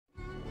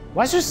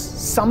Why is there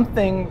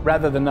something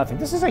rather than nothing?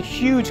 This is a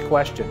huge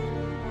question.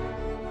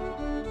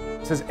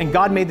 It says, and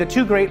God made the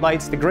two great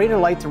lights, the greater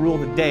light to rule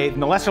the day,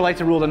 and the lesser light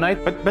to rule the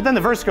night. But then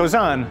the verse goes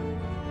on.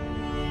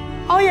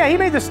 Oh yeah, he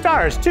made the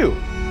stars too.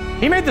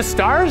 He made the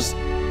stars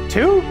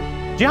too?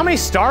 Do you know how many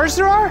stars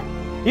there are?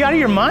 You out of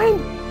your mind?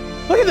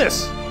 Look at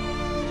this.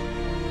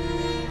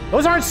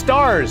 Those aren't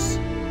stars.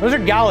 Those are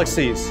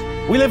galaxies.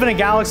 We live in a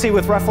galaxy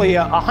with roughly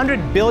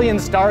 100 billion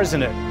stars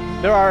in it.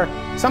 There are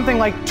something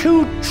like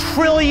 2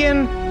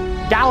 trillion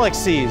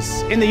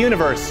galaxies in the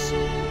universe.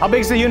 How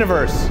big is the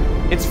universe?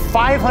 It's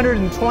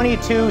 522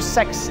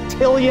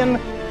 sextillion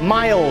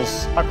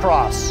miles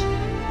across.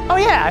 Oh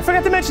yeah, I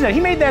forgot to mention that.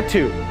 He made that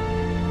too.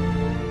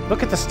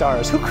 Look at the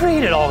stars. Who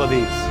created all of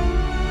these?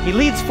 He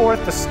leads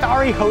forth the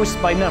starry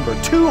host by number,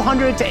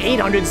 200 to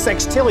 800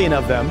 sextillion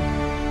of them,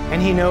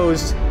 and he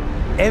knows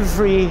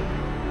every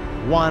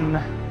one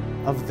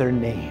of their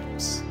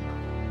names,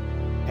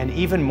 and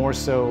even more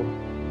so,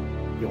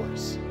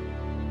 yours.